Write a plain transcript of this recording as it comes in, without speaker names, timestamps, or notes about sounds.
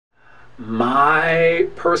My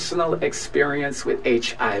personal experience with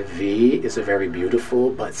HIV is a very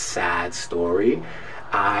beautiful but sad story.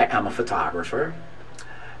 I am a photographer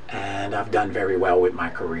and I've done very well with my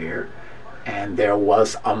career. And there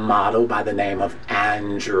was a model by the name of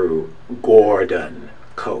Andrew Gordon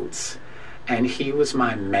Coates. And he was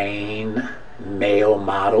my main male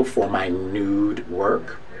model for my nude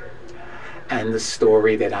work. And the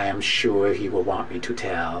story that I am sure he will want me to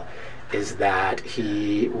tell is that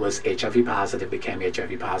he was HIV positive, became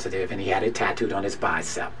HIV positive, and he had it tattooed on his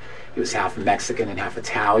bicep. He was half Mexican and half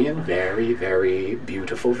Italian, very, very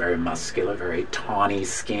beautiful, very muscular, very tawny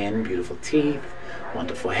skin, beautiful teeth,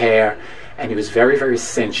 wonderful hair, and he was very, very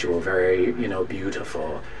sensual, very,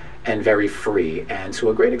 beautiful, and very free. And to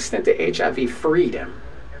a great extent, the HIV freed him.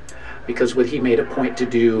 Because what he made a point to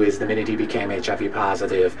do is the minute he became HIV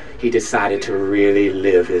positive, he decided to really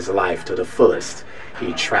live his life to the fullest.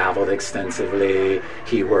 He traveled extensively,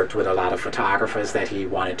 he worked with a lot of photographers that he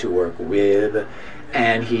wanted to work with,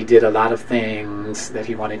 and he did a lot of things that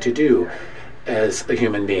he wanted to do as a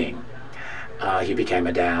human being. He became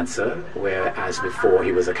a dancer, whereas before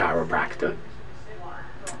he was a chiropractor,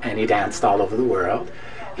 and he danced all over the world.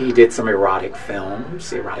 He did some erotic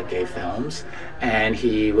gay films, and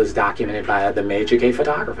he was documented by the major gay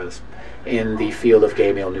photographers in the field of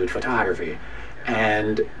gay male nude photography.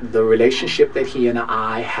 And the relationship that he and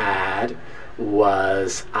I had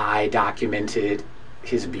was I documented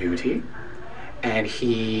his beauty, and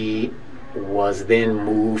he was then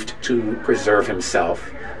moved to preserve himself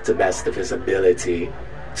to the best of his ability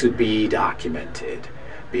to be documented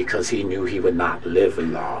because he knew he would not live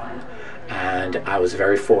long. And I was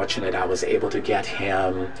very fortunate. I was able to get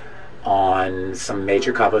him on some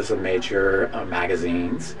major covers of major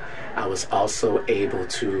magazines. I was also able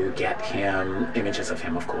to get him, images of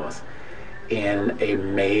him, of course, in a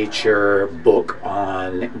major book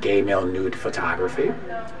on gay male nude photography.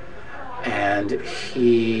 And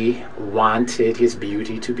he wanted his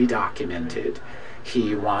beauty to be documented.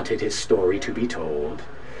 He wanted his story to be told.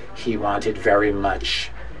 He wanted very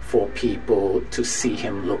much for people to see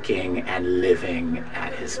him looking and living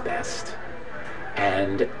at his best.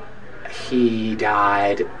 And he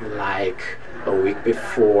died like a week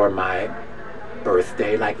before my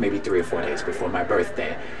birthday, like maybe 3 or 4 days before my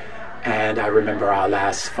birthday. And I remember our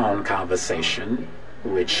last phone conversation,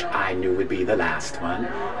 which I knew would be the last one,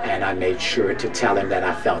 and I made sure to tell him that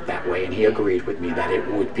I felt that way, and he agreed with me that it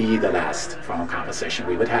would be the last phone conversation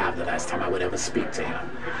we would have, the last time I would ever speak to him.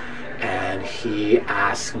 And he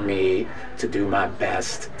asked me to do my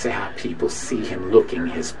best to have people see him looking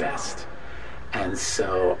his best. And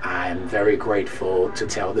so I'm very grateful to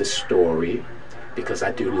tell this story because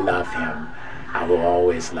I do love him. I will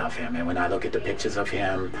always love him. And when I look at the pictures of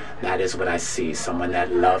him, that is what I see. Someone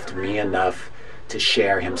that loved me enough to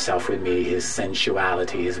share himself with me, his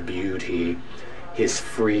sensuality, his beauty, his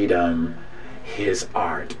freedom, his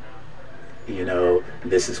art.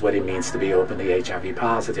 This is what it means to be openly HIV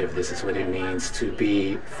positive. This is what it means to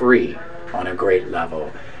be free on a great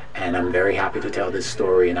level. And I'm very happy to tell this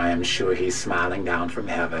story, and I am sure he's smiling down from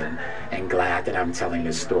heaven and glad that I'm telling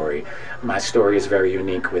this story. My story is very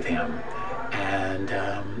unique with him. And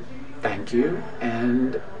thank you.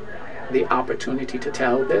 And the opportunity to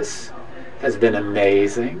tell this has been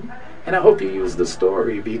amazing. And I hope you use the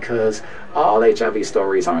story because all HIV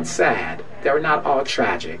stories aren't sad. They're not all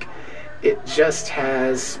tragic. It just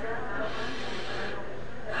has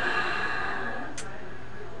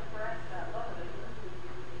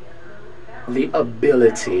the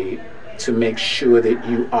ability to make sure that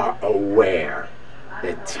you are aware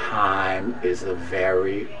that time is a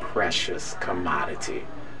very precious commodity.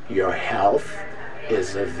 Your health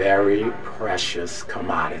is a very precious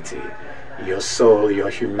commodity. Your soul, your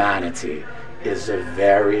humanity is a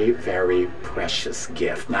very, very precious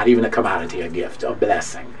gift. Not even a commodity, a gift, a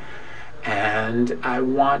blessing. And I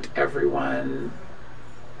want everyone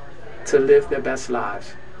to live their best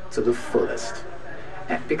lives to the fullest.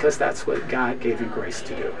 And because that's what God gave you grace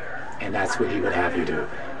to do. And that's what He would have you do.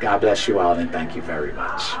 God bless you all and thank you very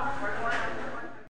much.